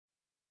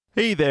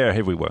Hey there,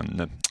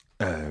 everyone.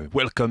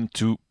 Welcome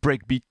to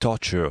Breakbeat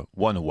Torture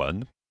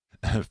 101.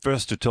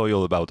 First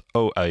tutorial about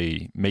how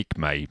I make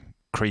my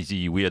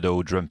crazy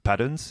weirdo drum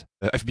patterns.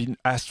 I've been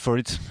asked for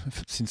it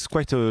since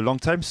quite a long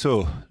time,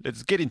 so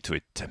let's get into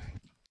it.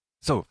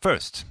 So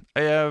first,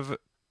 I have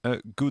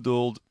a good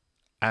old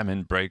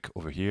amen break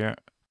over here.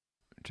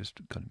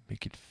 Just gonna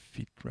make it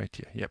fit right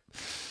here. Yep.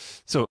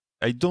 So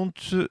I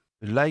don't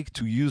like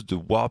to use the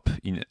warp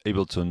in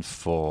Ableton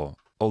for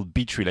all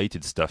beat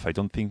related stuff. I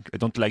don't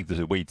like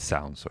the way it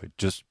sounds, so I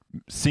just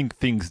sync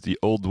things the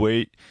old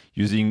way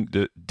using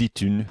the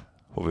detune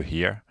over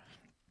here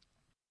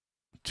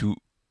to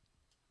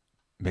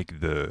make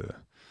the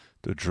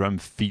drum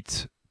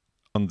fit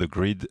on the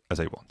grid as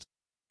I want.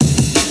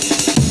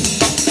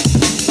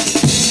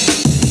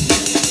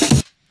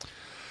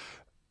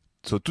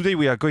 So today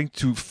we are going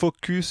to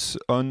focus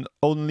on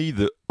only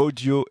the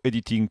audio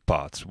editing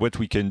part. What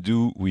we can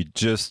do with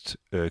just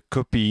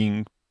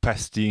copying,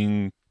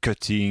 pasting,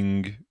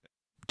 cutting,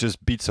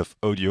 just bits of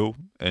audio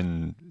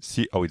and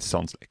see how it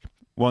sounds like.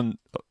 One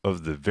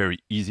of the very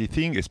easy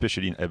thing,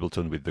 especially in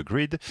Ableton with the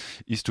grid,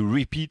 is to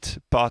repeat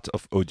part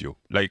of audio,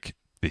 like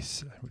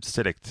this. I will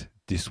select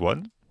this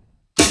one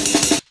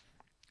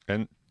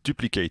and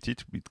duplicate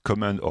it with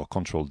Command or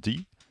Control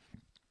D.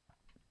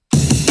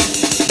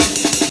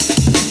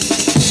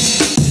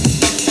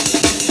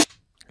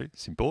 Okay,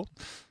 simple.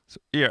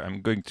 So here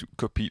I'm going to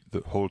copy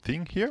the whole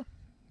thing here,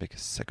 make a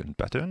second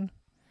pattern.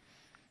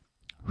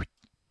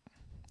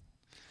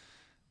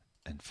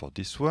 And for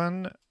this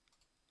one,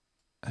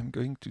 I'm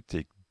going to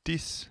take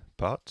this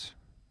part,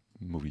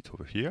 move it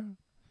over here,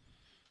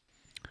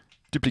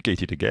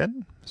 duplicate it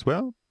again as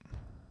well.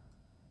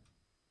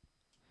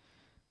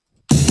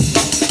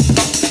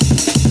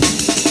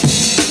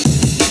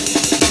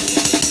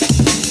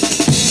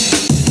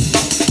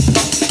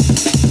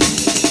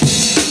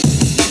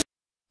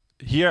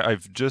 Here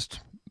I've just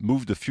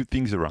moved a few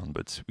things around,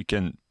 but we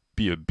can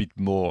be a bit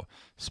more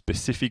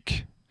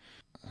specific.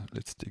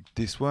 Let's take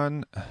this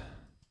one.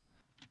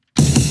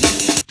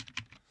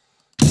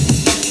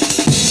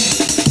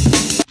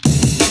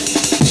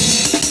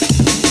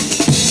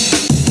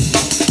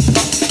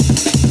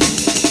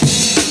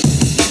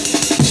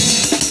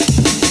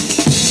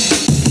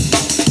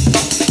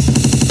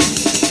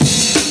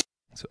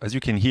 So as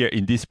you can hear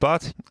in this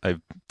part,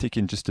 I've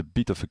taken just a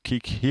bit of a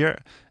kick here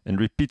and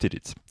repeated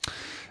it.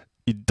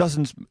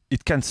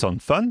 It can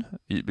sound fun.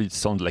 It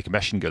sounds like a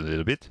machine gun a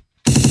little bit.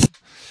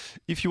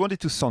 If you want it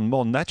to sound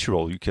more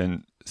natural, you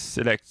can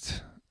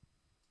select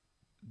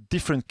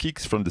different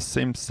kicks from the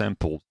same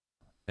sample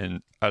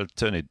and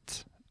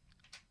alternate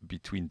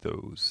between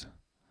those.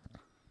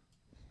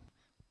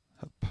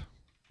 Up.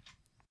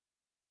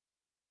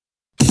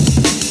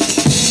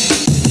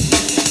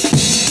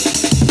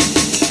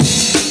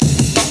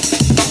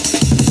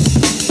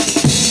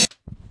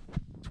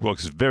 It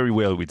works very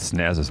well with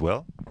snares as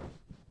well.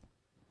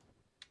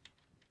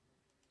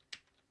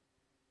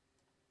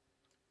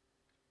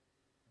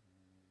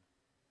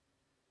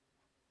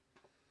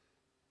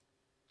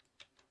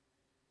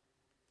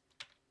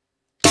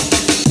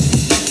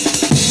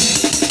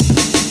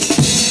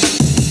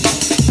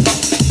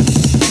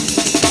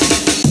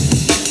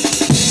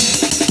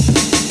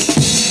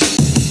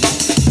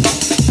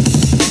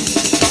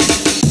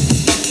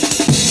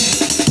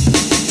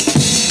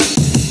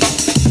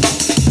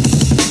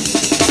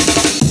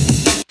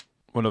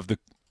 One of the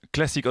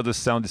classic other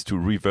sound is to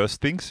reverse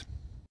things.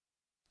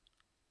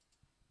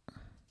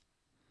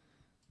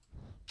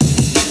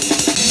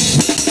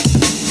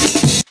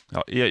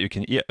 Now here you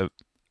can hear an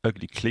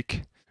ugly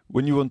click.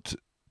 When you want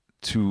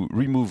to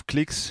remove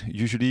clicks,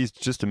 usually it's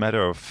just a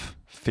matter of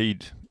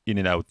fade in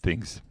and out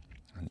things.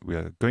 And we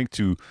are going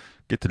to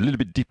get a little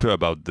bit deeper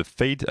about the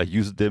fade. I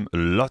use them a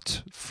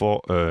lot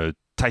for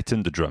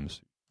tighten the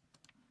drums.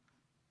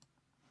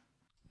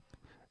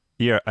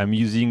 Here I'm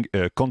using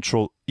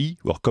Control E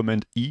or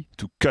Command E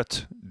to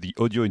cut the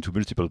audio into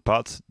multiple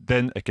parts.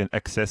 Then I can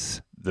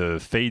access the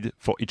fade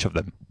for each of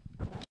them.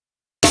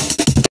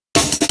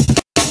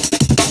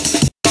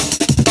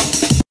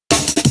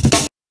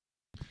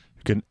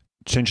 You can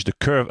change the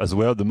curve as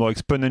well. The more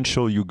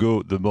exponential you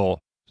go, the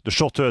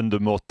shorter and the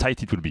more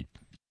tight it will be.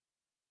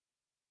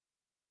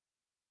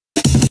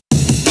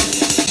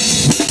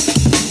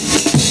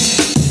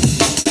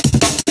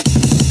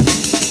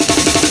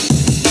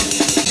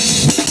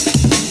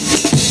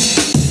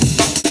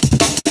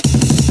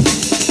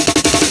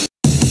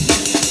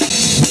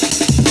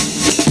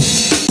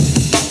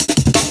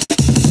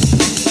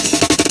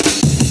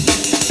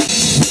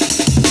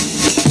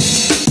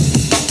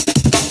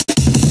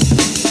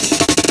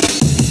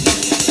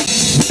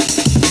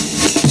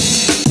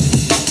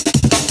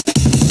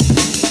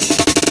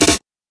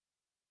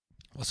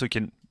 Also, you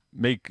can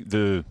make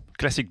the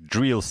classic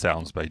drill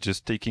sounds by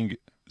just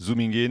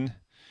zooming in,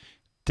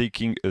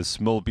 taking a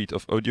small bit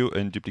of audio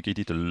and duplicate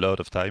it a lot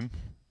of time.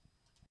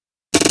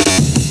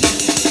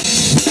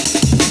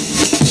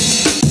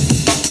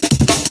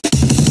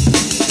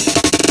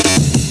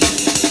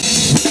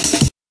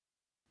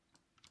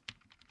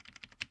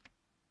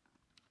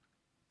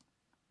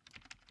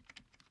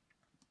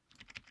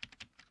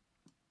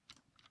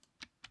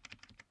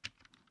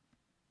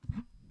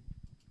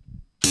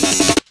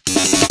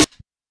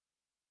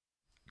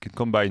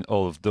 combine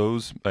all of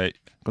those by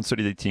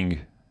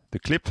consolidating the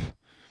clip,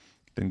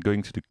 then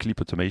going to the clip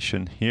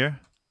automation here,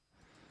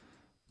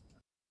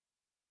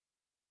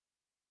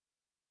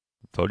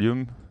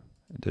 volume,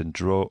 and then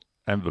draw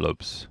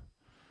envelopes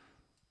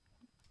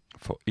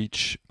for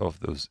each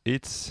of those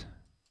hits.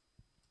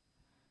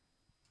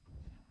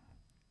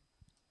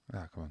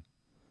 Come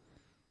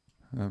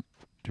on.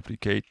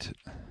 Duplicate.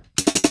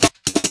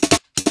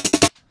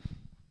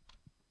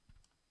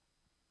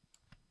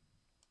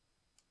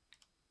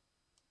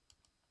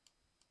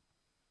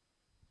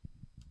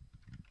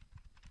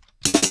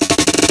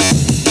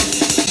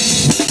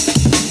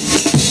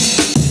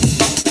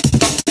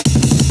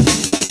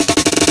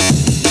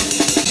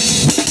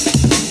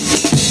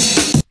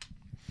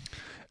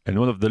 And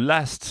one of the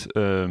last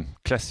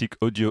classic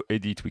audio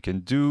edit we can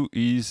do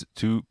is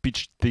to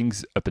pitch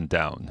things up and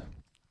down.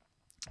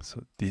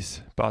 So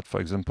this part, for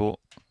example,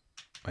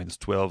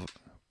 -12,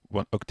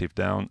 1 octave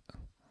down.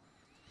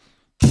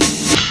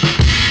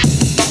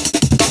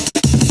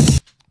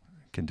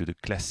 Can do the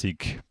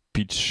classic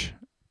pitch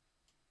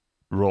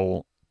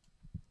roll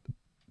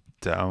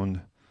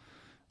down.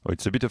 Oh,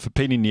 it's a bit of a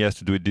pain in the ass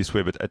to do it this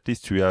way, but at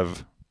least you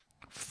have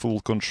full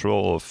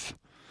control of,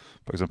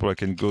 for example, I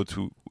can go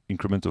to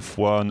increment of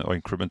 1 or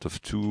increment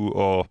of 2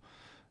 or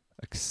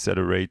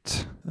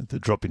accelerate the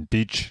drop in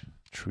pitch.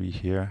 3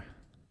 here.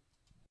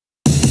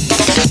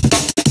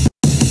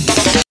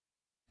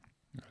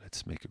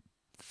 Let's make a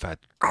fat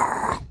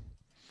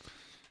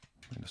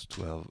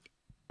 -12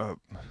 up.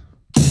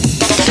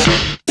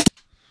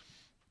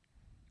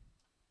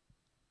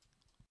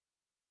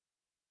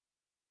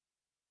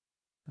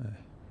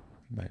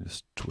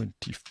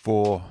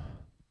 -24.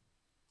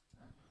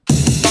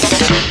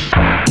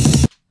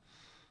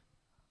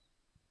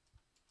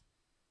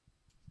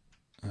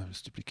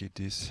 Let's duplicate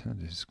this.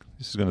 This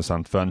is going to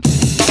sound fun.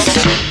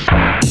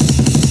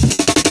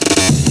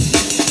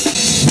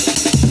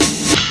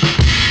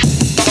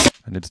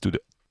 And let's do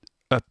the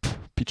up,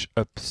 pitch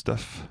up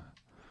stuff.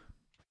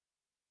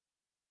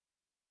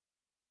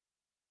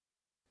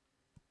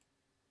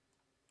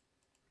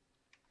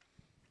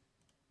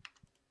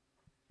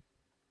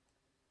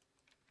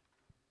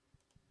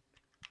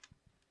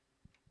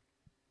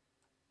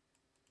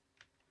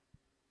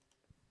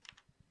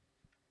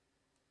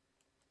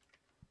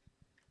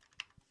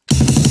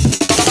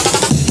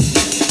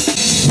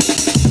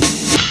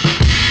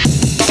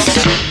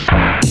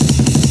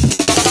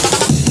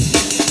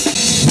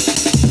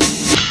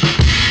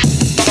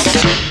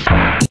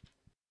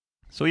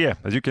 So yeah,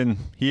 as you can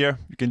hear,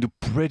 you can do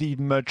pretty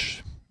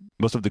much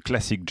most of the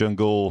classic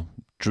jungle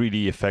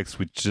drilly effects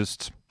with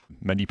just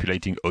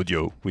manipulating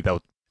audio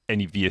without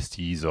any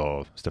VSTs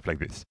or stuff like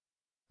this.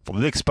 For the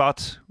next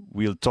part,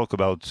 we'll talk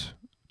about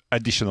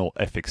additional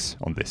effects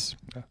on this.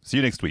 See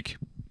you next week.